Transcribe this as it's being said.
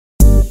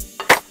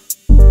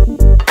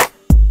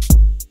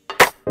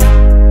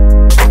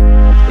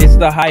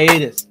the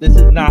hiatus. This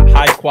is not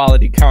high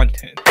quality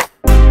content.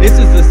 This is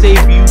to save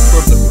you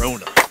from the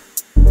Rona.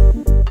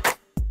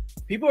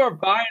 People are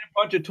buying a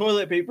bunch of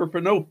toilet paper for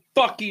no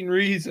fucking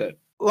reason.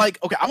 Like,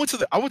 okay, I went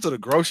to the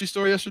grocery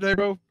store yesterday,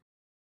 bro.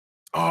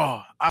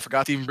 Oh, I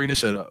forgot to even bring this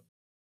shit up.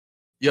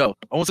 Yo,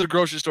 I went to the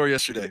grocery store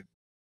yesterday.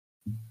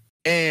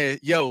 And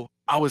yo,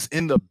 I was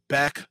in the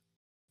back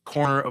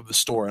corner of the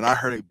store and I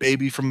heard a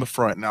baby from the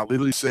front. And I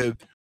literally said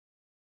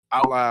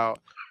out loud,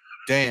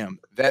 damn,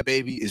 that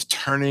baby is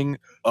turning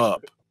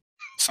up.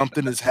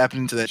 Something is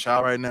happening to that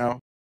child right now.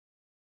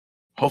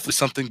 Hopefully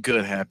something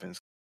good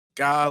happens.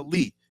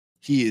 Golly,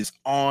 he is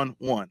on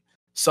one.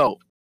 So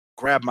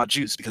grab my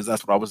juice because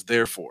that's what I was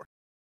there for.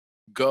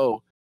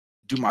 Go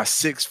do my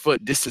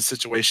 6-foot distance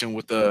situation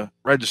with the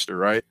register,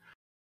 right?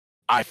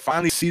 I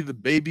finally see the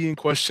baby in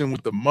question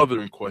with the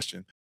mother in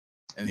question.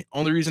 And the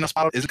only reason I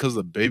spotted it is because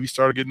the baby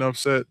started getting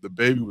upset. The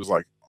baby was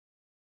like,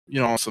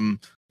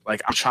 some,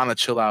 like, I'm trying to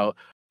chill out.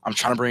 I'm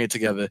trying to bring it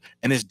together.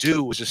 And this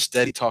dude was just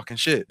steady talking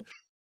shit.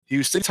 He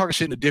was steady talking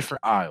shit in a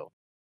different aisle.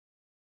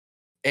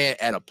 And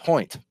at a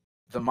point,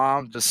 the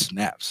mom just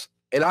snaps.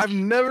 And I've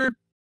never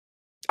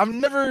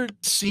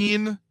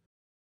seen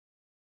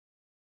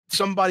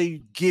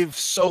somebody give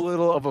so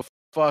little of a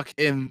fuck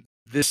in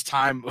this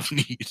time of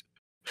need.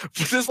 But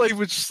this lady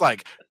was just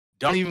like,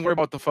 don't even worry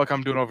about the fuck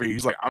I'm doing over here.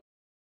 He's like, I'm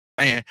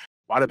saying,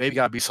 why the baby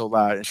gotta be so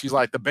loud? And she's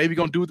like, the baby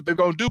gonna do what the baby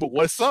gonna do, but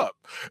what's up?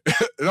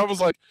 And I was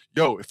like,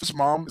 yo, if this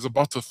mom is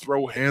about to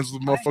throw hands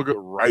with the motherfucker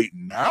right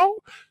now,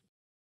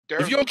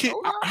 if you don't keep,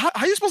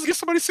 how you supposed to get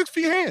somebody 6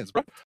 feet hands,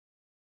 bro?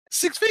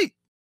 6 feet.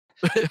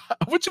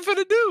 What you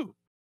finna do?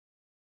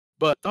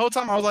 But the whole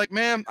time I was like,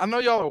 man, I know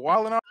y'all are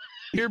wilding out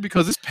here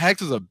because this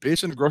packed as a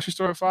bitch in the grocery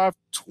store at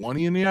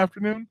 5:20 in the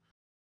afternoon.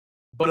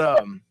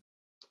 But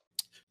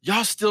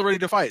y'all still ready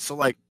to fight. So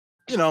like,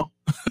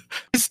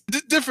 it's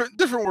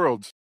different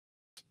worlds.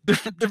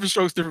 Different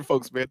strokes, different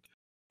folks, man.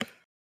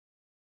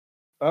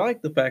 I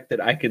like the fact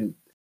that I can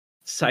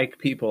psych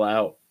people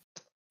out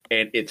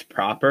and it's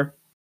proper.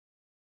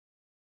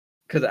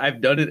 Because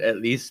I've done it at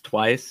least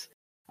twice.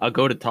 I'll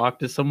go to talk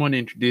to someone,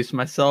 introduce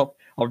myself.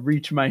 I'll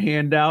reach my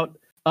hand out.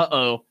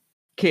 Uh-oh.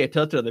 Can't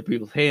touch other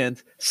people's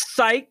hands.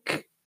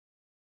 Psych!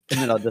 And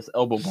then I'll just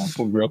elbow bump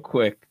them real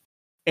quick.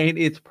 And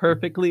it's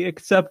perfectly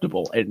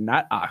acceptable and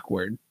not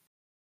awkward.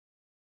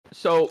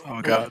 So,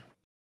 oh god,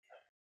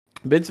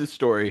 Vince's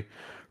story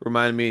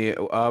reminded me.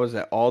 I was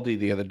at Aldi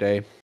the other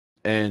day,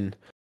 and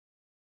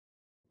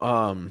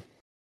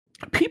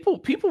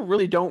people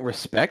really don't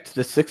respect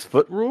the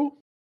 6-foot rule.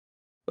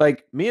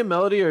 Like me and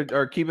Melody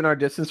are keeping our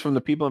distance from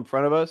the people in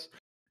front of us,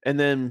 and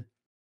then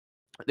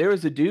there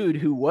was a dude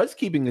who was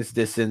keeping his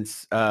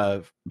distance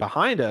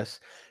behind us,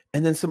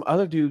 and then some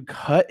other dude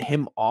cut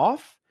him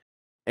off,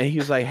 and he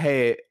was like,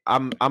 "Hey,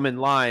 I'm in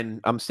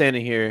line. I'm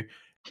standing here."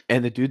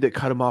 And the dude that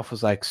cut him off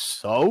was like,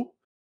 "So,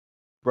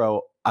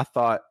 bro, I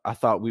thought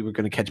we were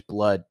gonna catch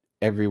blood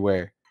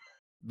everywhere."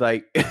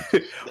 Like,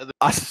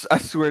 I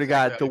swear to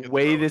God, the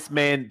way this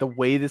man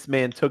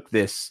took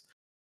this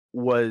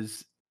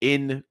was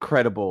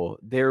incredible.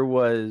 There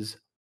was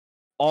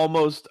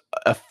almost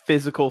a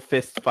physical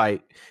fist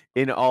fight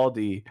in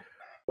Aldi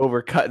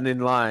over cutting in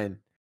line.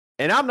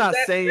 And I'm not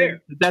saying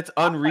that's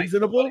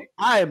unreasonable.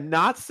 I am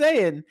not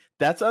saying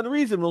that's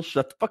unreasonable.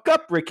 Shut the fuck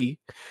up, Ricky.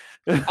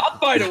 I'll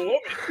fight a woman.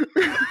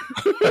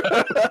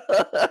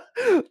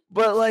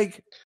 But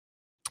like,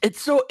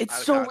 it's so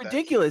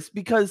ridiculous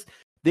because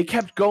they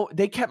kept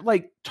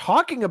like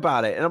talking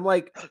about it, and I'm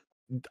like,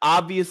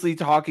 obviously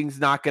talking's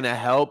not gonna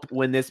help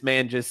when this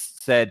man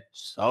just said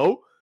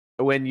so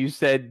when you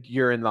said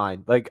you're in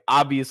line. Like,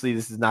 obviously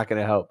this is not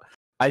gonna help.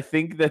 I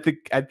think that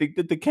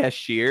the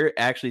cashier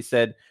actually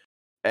said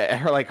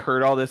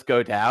heard all this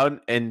go down,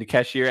 and the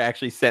cashier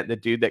actually sent the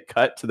dude that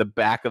cut to the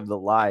back of the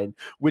line,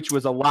 which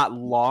was a lot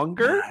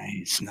longer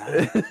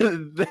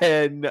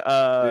than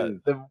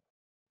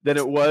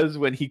it was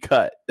when he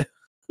cut.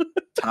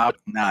 Top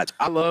notch.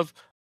 I love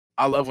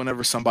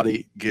whenever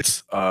somebody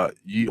gets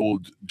ye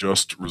old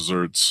just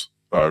desserts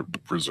whenever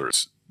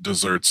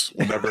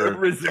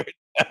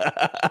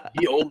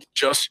ye old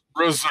just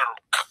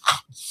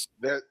desserts.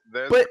 But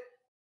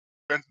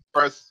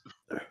first,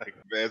 like,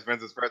 there's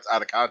Vince's first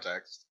out of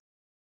context.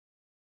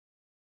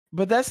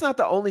 But that's not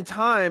the only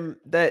time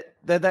that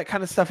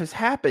kind of stuff has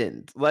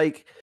happened.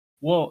 Like,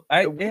 well,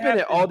 we've been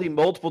at Aldi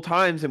multiple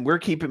times, and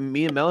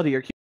me and Melody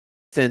are keeping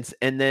distance,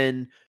 and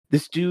then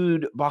this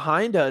dude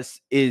behind us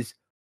is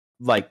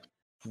like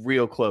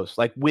real close,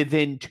 like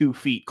within 2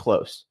 feet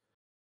close.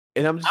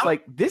 And I'm just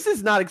like, this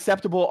is not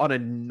acceptable on a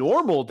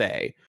normal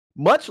day,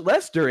 much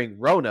less during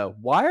Rona.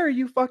 Why are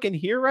you fucking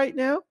here right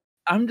now?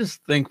 I'm just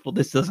thankful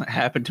this doesn't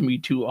happen to me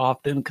too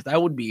often, because I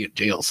would be in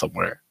jail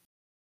somewhere.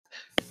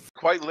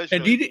 Quite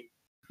literally. And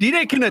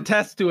D-Day can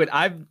attest to it.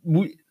 I've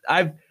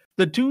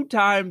the 2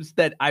 times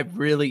that I've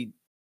really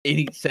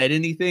said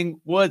anything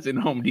was in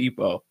Home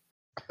Depot.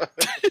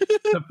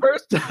 The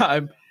first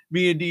time,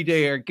 me and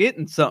DJ are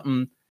getting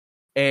something,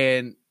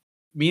 and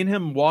me and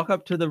him walk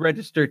up to the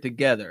register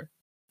together.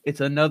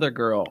 It's another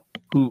girl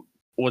who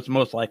was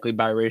most likely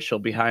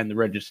biracial behind the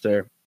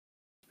register.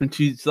 And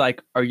she's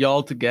like, "Are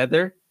y'all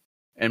together?"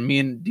 And me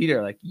and Dieter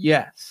are like,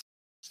 "Yes."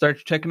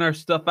 Starts checking our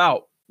stuff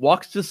out.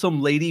 Walks to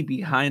some lady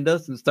behind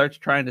us and starts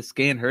trying to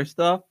scan her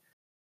stuff.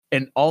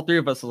 And all three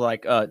of us are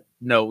like,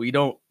 no, we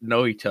don't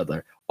know each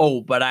other. Oh,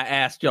 but I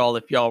asked y'all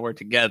if y'all were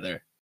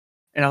together.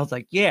 And I was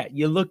like, yeah,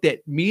 you looked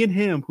at me and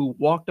him who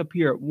walked up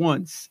here at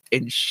once,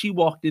 and she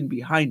walked in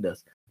behind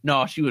us.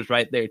 No, she was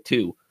right there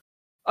too.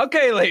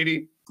 Okay,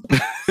 lady.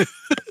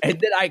 And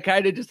then I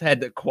kind of just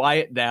had to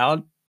quiet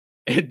down.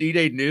 And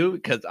D-Day knew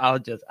because I'll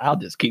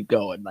just keep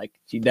going. Like,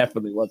 she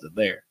definitely wasn't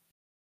there.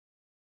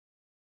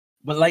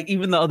 But like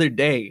even the other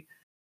day,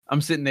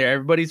 I'm sitting there,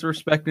 everybody's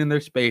respecting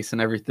their space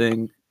and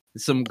everything.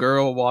 Some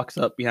girl walks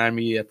up behind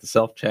me at the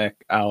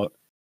self-checkout,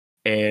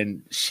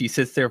 and she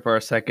sits there for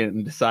a second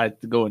and decides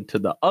to go into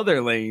the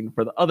other lane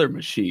for the other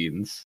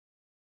machines.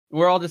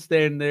 We're all just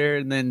standing there,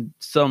 and then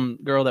some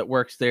girl that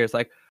works there is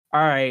like,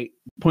 all right,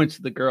 points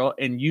to the girl,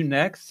 and you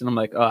next? And I'm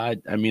like, oh, I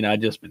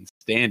just been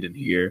standing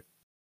here.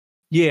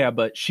 Yeah,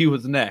 but she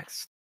was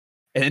next.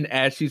 And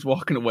as she's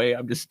walking away,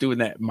 I'm just doing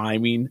that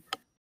miming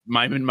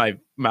my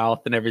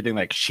mouth and everything,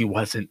 like, she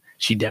wasn't.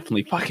 She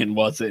definitely fucking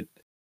wasn't.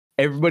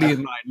 Everybody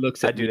in mind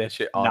looks at I do that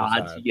shit all nods,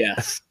 the time.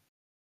 yes.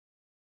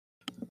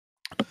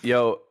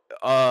 Yo,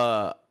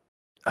 oh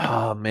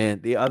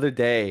man, the other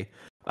day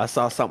I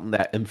saw something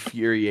that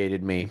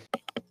infuriated me.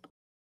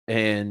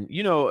 And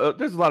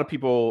there's a lot of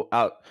people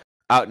out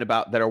and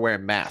about that are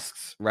wearing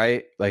masks,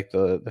 right? Like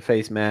the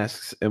face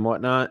masks and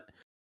whatnot.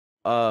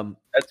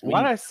 That's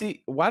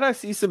me. Why'd I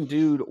see some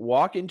dude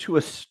walk into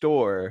a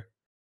store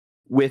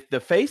with the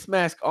face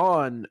mask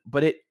on,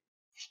 but it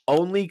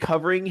only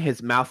covering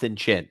his mouth and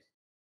chin?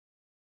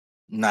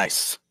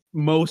 Nice.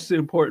 Most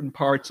important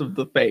parts of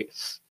the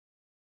face.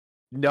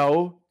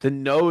 No, the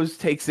nose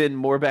takes in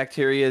more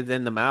bacteria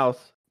than the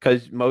mouth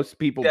because most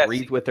people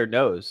breathe with their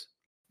nose.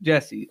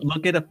 Jesse,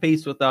 look at a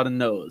face without a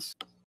nose.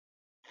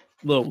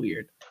 A little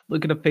weird.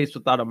 Look at a face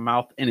without a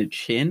mouth and a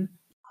chin.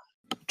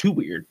 Too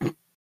weird.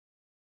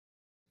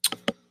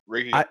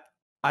 Ricky,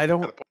 I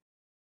don't.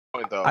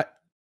 point though.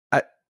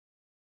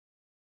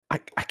 I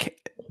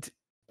can't.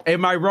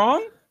 Am I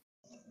wrong?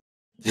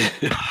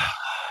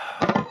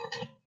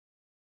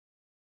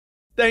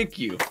 Thank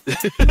you.